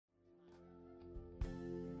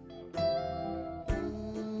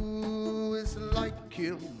like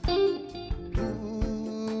him?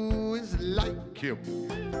 Who is like him?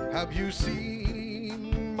 Have you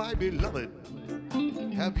seen my beloved?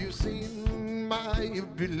 Have you seen my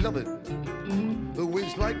beloved? Who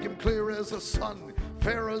is like him, clear as the sun,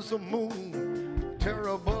 fair as the moon,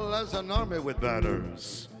 terrible as an army with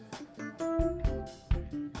banners?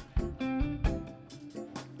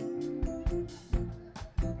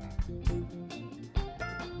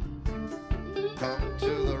 Come to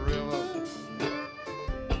the river,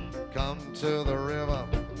 come to the river,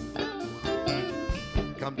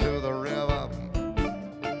 come to the river,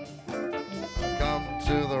 come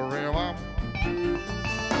to the river.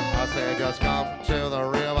 I said just come to the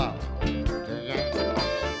river,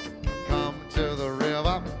 come to the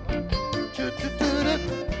river,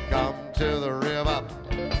 come to the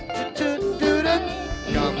river, come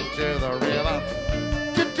to the river,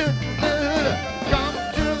 come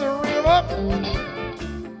to the river.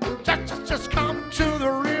 Just come to the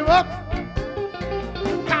river.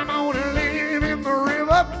 Come on and live in the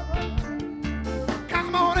river.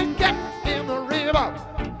 Come on and get in the river.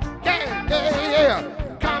 Yeah, yeah, yeah.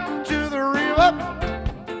 Come to the river.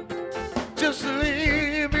 Just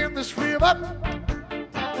live in this river.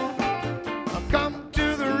 Come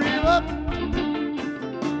to the river.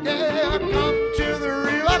 Yeah, come to the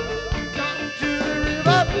river. Come to the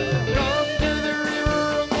river. Come to the river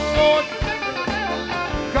of the Lord.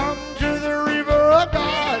 Come to the river of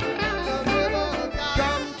God.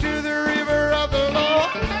 Come to the river of the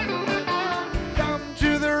Lord. Come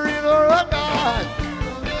to the river of God.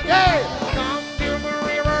 Yeah. Come to the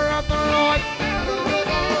river of the Lord.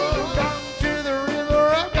 Come to the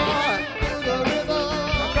river of God.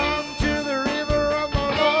 Come to the river of the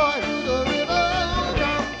Lord.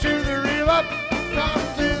 Come to the river.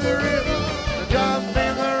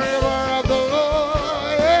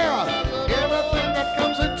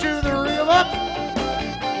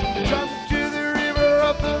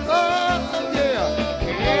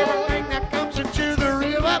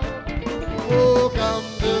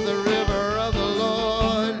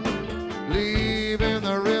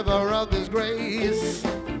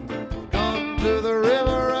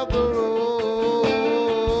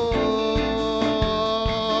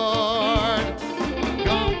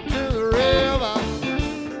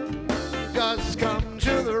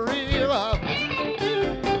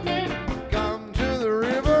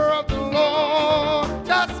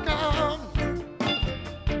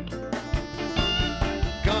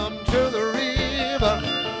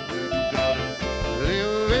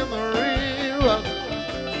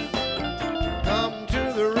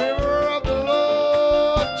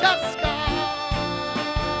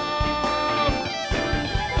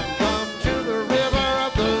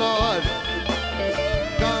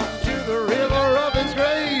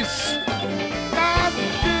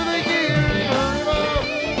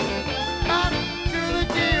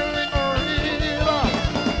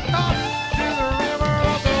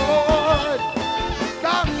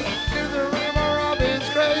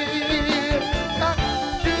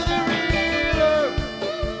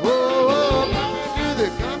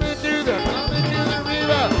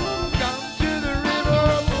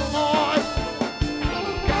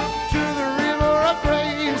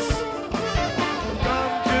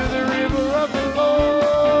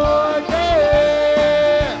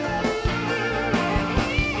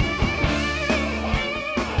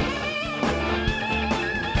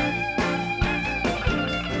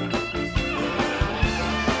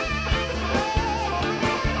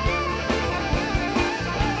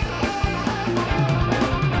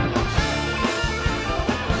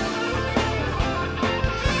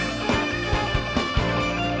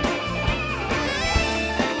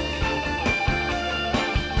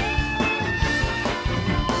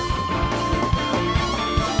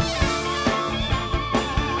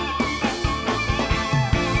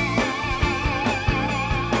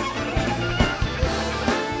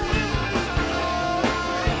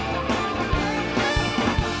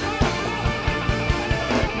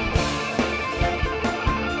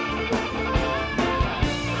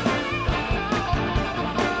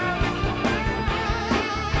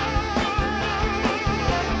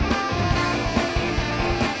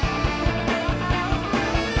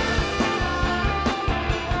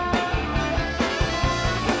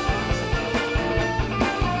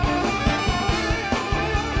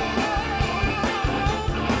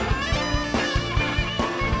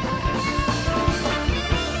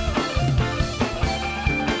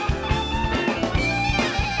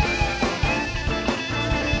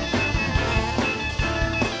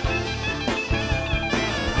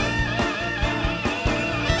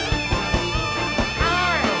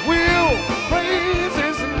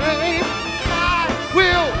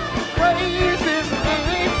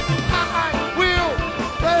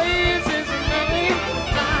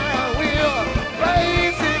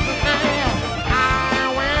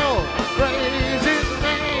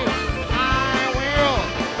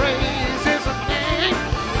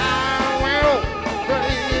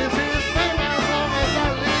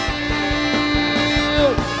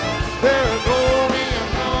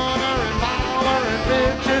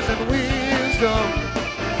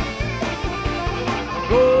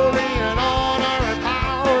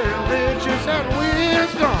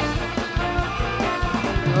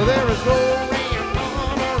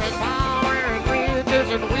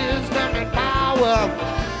 and wisdom and power.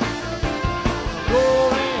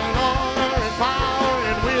 Glory and honor and power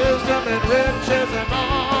and wisdom and riches and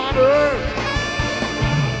honor.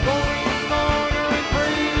 Glory and honor and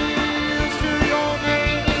praise to your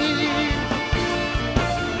name.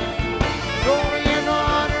 Glory and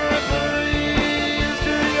honor and praise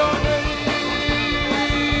to your name.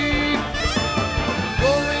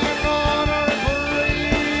 Glory and honor and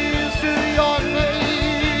praise to your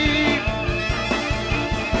name.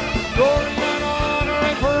 Glory and honor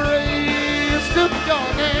and praise to your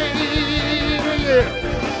name. Yeah.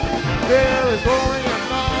 There is glory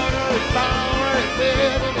and honor and power and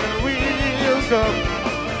wisdom and wisdom.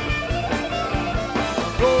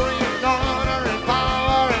 Glory and honor and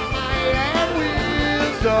power and might and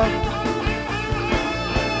wisdom.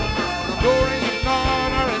 Glory and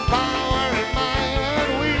honor and power and might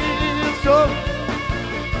and wisdom.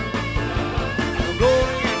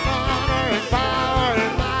 Glory and honor and power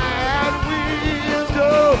and might and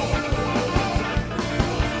wisdom.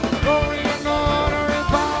 Glory and honor and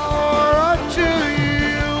power unto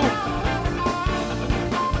you.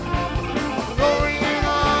 Glory and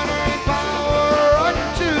honor and power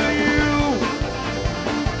unto you.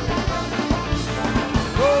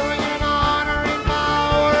 Glory and honor and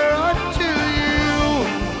power unto you.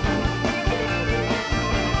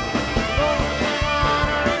 Glory and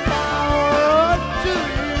honor and power unto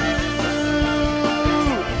you.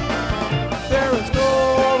 There is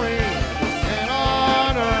glory and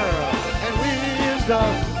honor and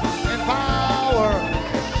wisdom and power.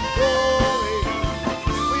 Glory,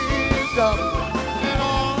 wisdom and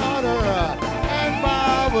honor and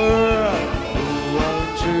power.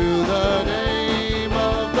 Unto the name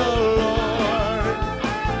of the Lord.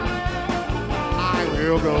 I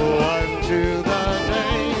will go unto the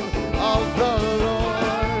name of the Lord.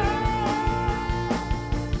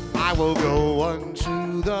 I will go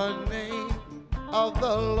unto the name of the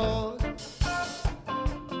Lord.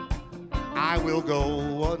 I will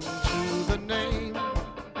go unto the name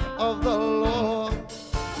of the Lord.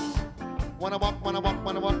 When I walked,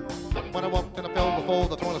 and I fell before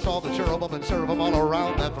the throne, I saw the cherubim and seraphim all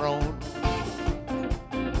around that throne.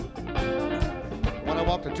 When I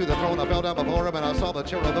walked into the throne, I fell down before him, and I saw the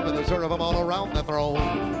cherubim and the seraphim all around the throne.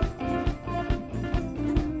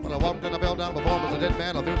 When I walked and I fell down before him as a dead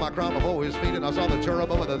man, I threw my crown before his feet, and I saw the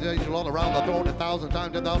cherubim and the angel all around the throne, 1,000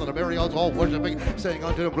 times 10,000 of myriads all worshiping, saying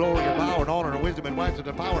unto him, glory and power and honor and wisdom and wisdom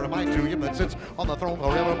and power and might to him that sits on the throne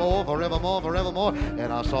forevermore, forevermore, forevermore.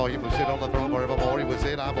 And I saw him who sit on the throne forevermore. He was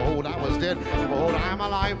dead, behold, I was dead, and behold, I am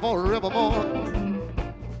alive forevermore.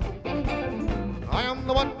 I am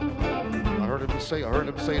the one. I heard him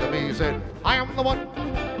say to me, he said, I am the one.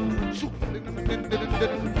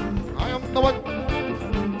 I am the one.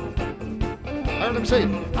 I heard him say,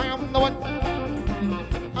 I am the one.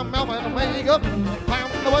 I'm Alpha and Omega. I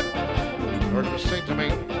am the one. I heard him say to me,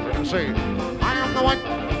 heard him say, I am the one. I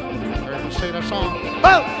heard him say that song.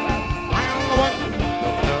 Oh! I am the one.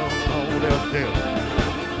 No, they're dead.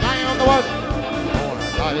 I am the one. Oh,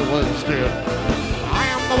 I was dead. I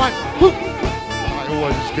am the one. Woo! I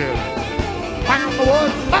was dead. I am the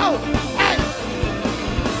one. Oh! Hey!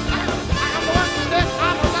 I am the one who's dead.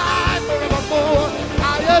 I'm alive forevermore. I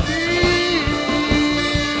am thee.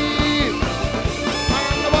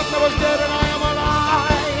 I was dead and I am alive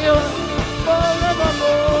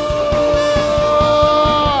forevermore.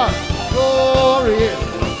 Glory,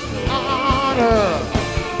 honor,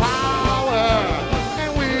 power,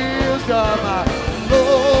 and wisdom.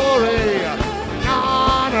 Glory,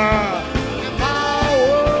 honor, and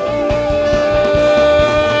power.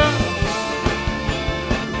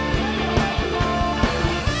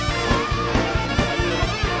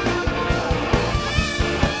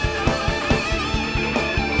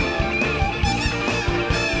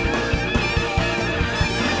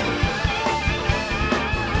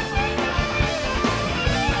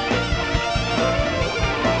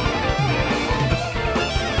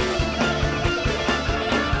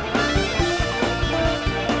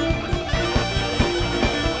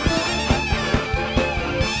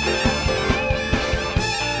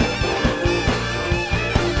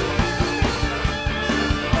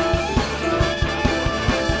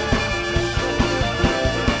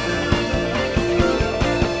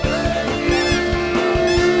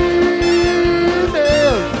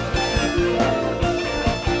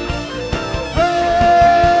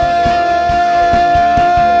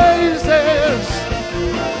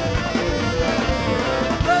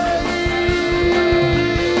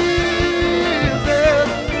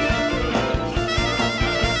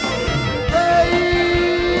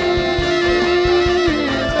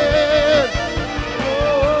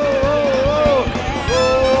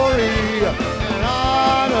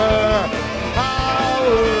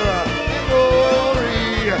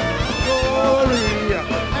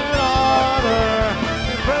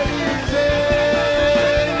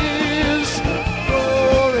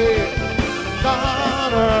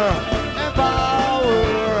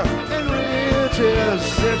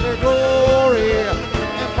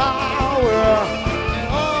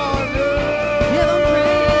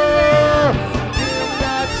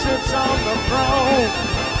 sits on the throne.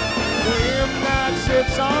 To him that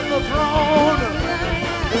sits on the throne.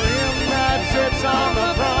 To him that sits on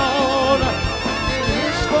the throne. It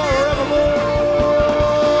is forevermore.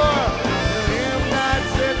 To him that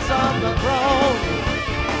sits on the throne.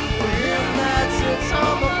 To him that sits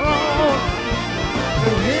on the throne.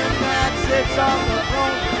 To him that sits on the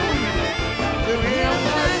throne. To him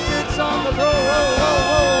that sits on the throne.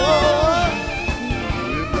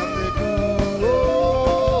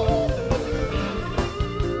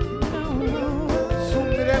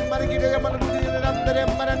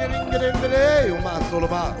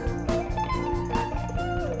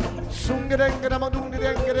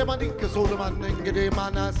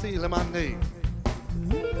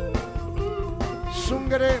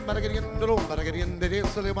 Sungere margariendro margariendere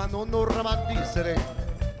solemano non ramandisere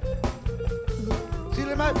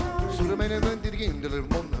Silema sulemene non dirigendo il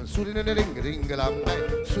mondo sulinene ringringa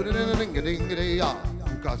me sulinene ringringa ya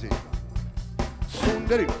così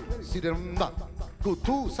Sundere sidemba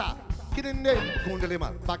kutusa kirende kundele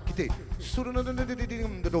ma bakite sulinene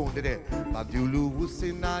dindere ma diulu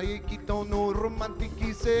usinai kitono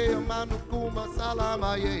romantiki se manu kuma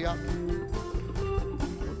salama ya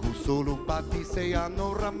Solo pati se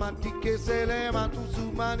hanno romantiche se le ma tu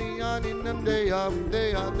su mani ani nandea.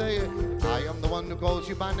 I am the one who calls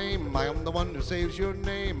you by name. I am the one who saves your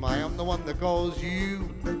name. I am the one that calls you.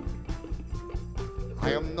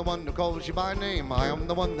 I am the one who calls you by name. I am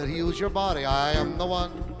the one that heals your body. I am the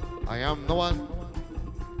one. I am the one.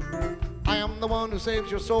 I am the one who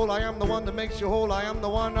saves your soul. I am the one that makes you whole. I am the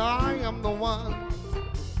one. I am the one.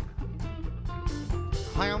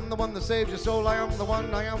 I am the one that saves your soul. I am the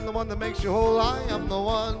one. I am the one that makes you whole. I am the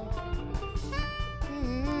one.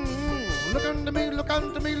 Look unto me, look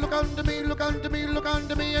unto me, look unto me, look unto me, look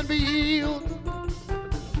unto me and be healed.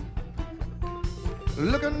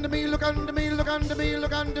 Look unto me, look unto me, look unto me,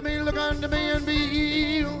 look unto me, look unto me and be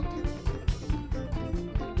healed.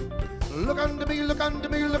 Look unto me, look unto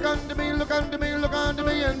me, look unto me, look unto me, look unto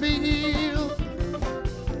me and be healed.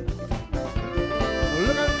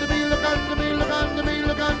 Look unto me, look unto me, look unto me,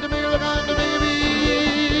 look unto me, look unto me, be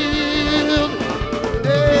healed.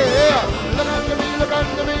 Yeah. Look unto me, look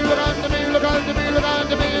unto me, look unto me, look unto me, look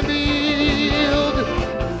unto me, and be healed.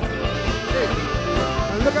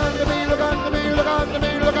 Look unto me, look unto me, look unto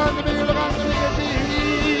me, look unto me, look unto me, and be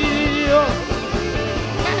healed.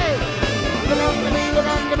 Look unto me, look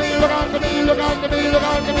unto me, look unto me, look unto me, look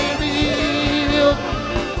unto me, and be healed.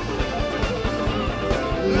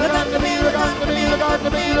 Look unto me, look unto me, look unto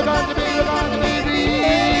me, look unto me, look unto me, be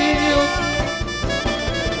healed.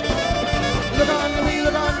 Look unto me,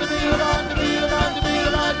 look unto me, look unto me, look unto me,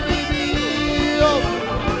 look unto me, be healed.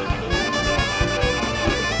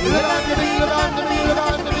 Look unto me, look unto me, look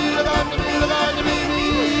unto me, look unto me, look unto me, be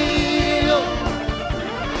healed.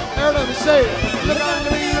 There, let me say it. Look unto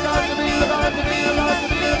me, look unto me, look unto me, look unto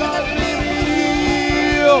me, look unto me, be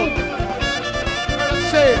healed. There, let me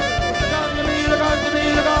say it. Look unto me, look unto me,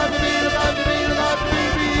 look unto me, look unto me, look unto me,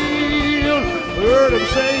 be healed. Heard him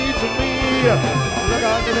say to me, look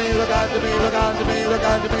unto me, look unto me, look unto me, look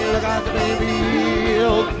unto me, look unto me, be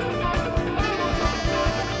healed.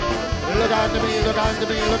 Look unto me, look unto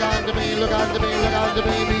me, look unto me, look unto me, look unto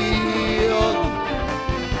me, be healed.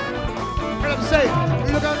 Heard him say,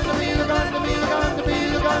 look unto me, look unto me, look unto me,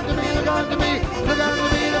 look unto me, look unto me, look unto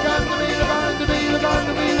me, look unto me, look unto me, look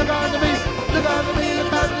unto me, look unto me, look unto me, look unto me,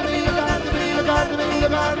 look unto me, look unto me, look unto me,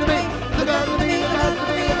 look unto me, look unto me, look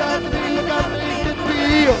unto me, look unto me, get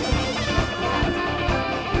healed.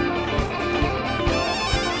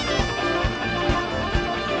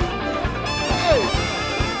 Hey!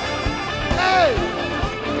 Hey!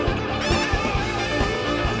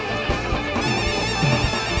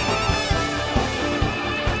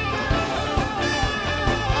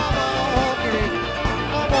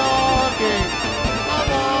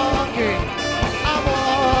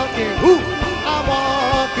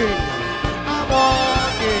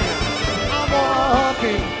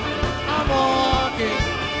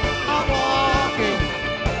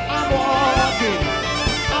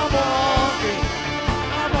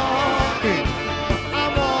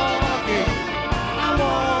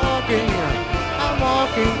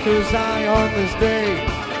 To Zion this day,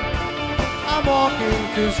 I'm walking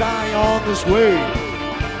to Zion this way,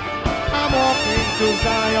 I'm walking to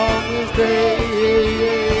Zion this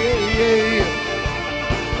day.